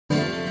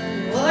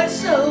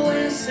so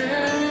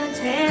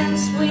innocent and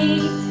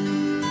sweet,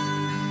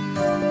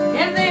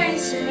 and very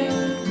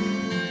soon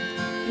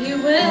you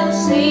will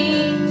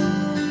see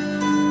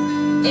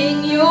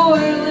in your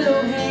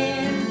little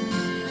hands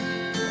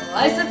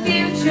lies the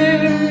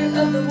future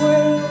of the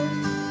world,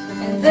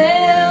 and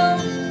they'll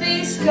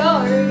be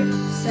scarred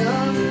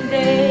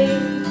someday.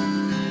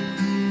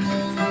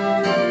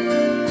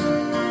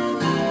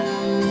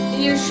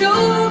 Your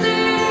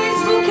shoulders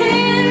will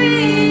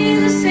carry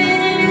the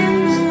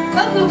sins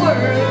of the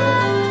world,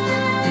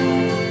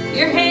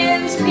 your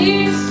hands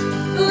pierced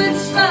with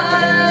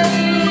spikes,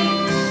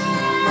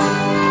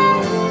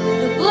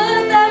 the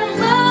blood that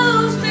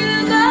flows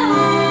through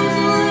those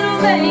little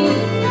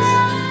veins,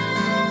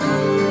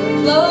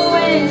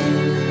 flowing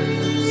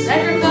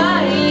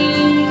sacrifice.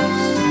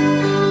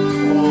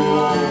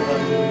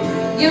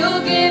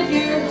 You'll give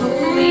your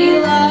holy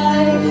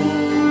life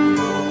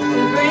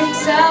to bring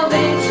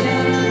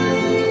salvation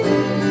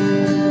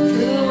to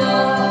the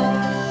lost.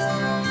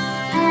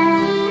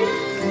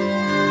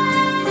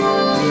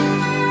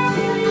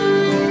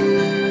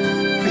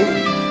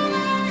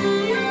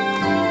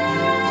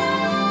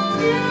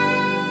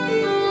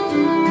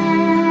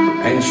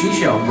 And she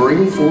shall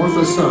bring forth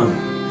a son,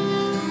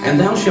 and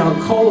thou shalt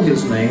call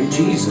his name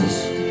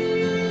Jesus,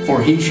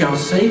 for he shall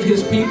save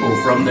his people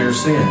from their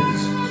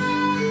sins.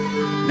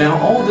 Now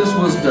all this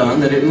was done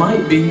that it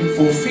might be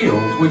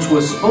fulfilled, which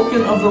was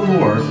spoken of the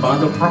Lord by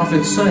the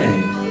prophet,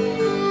 saying,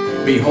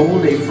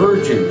 Behold, a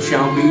virgin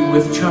shall be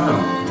with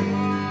child,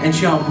 and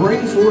shall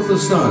bring forth a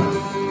son,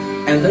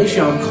 and they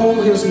shall call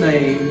his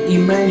name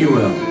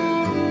Emmanuel,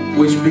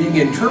 which being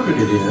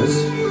interpreted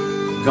is,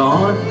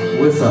 God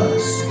with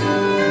us.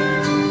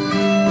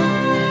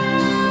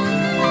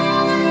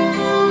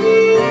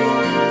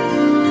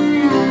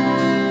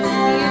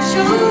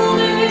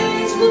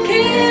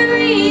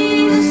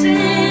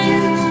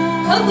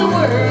 Of the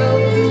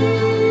world,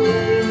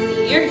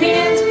 your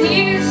hands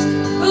pierced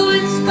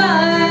with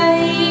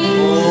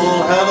spikes.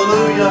 Oh,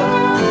 hallelujah.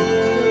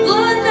 The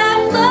blood that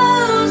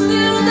flows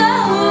through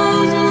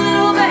those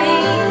little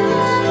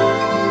veins,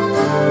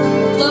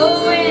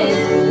 flowing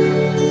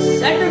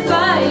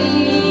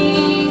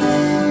sacrifice.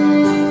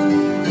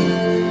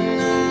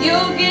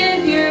 You'll give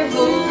your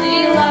holy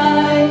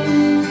life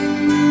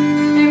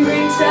and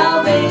bring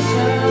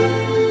salvation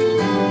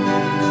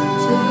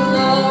to the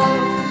lost.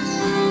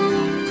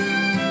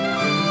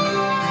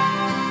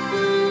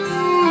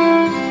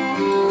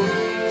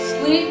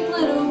 Sleep,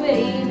 little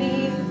baby,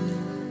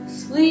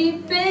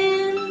 sleep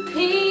in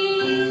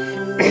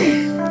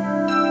peace.